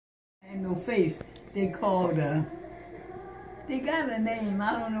circle face. They called they got a name.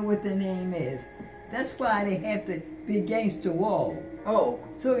 I don't know what the name is. That's why they have to be against the wall. Oh.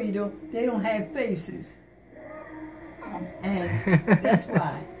 So they don't have faces. And that's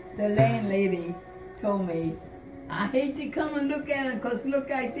why the landlady told me, I hate to come and look at them because look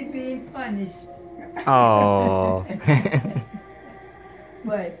like they're being punished. Oh.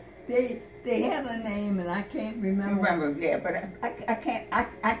 But they have a name and I can't remember. Yeah, but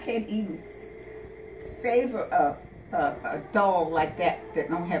I can't even favor a doll like that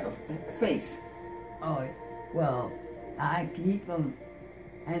don't have a face. Oh, well, I keep them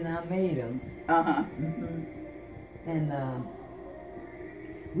and I made them. Uh-huh. And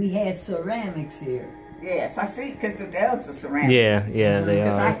we had ceramics here. Yes, I see, because the dogs are ceramics. Yeah, they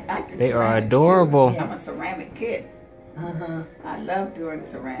are. They are ceramics adorable. too. I'm a ceramic kid. I love doing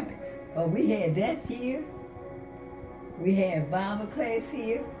ceramics. Oh, we had that here. We had Bible class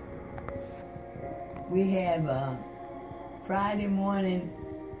here. We have Friday morning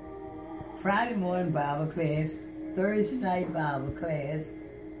Bible class, Thursday night Bible class.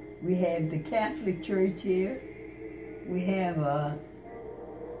 We have the Catholic Church here. We have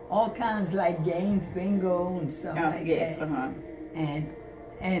all kinds like games, bingo, and stuff like that. And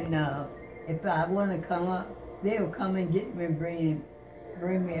if I want to come up, they'll come and get me, bring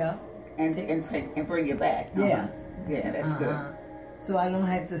me up, and bring you back. Yeah, yeah, that's good. So I don't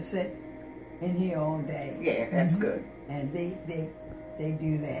have to sit in here all day. Yeah, that's good. And they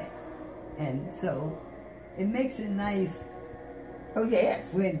do that, and so it makes it nice. Oh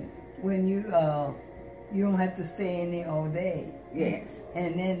yes. When you don't have to stay in there all day. Yes.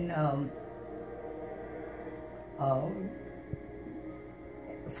 And then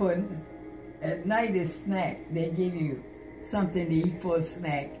for at night is snack. They give you something to eat for a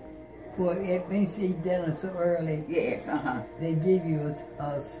snack. For it makes you eat dinner so early. Yes. They give you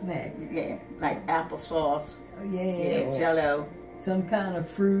a snack. Yeah, like applesauce. Yeah. Jello. Some kind of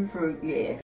fruit. Yes.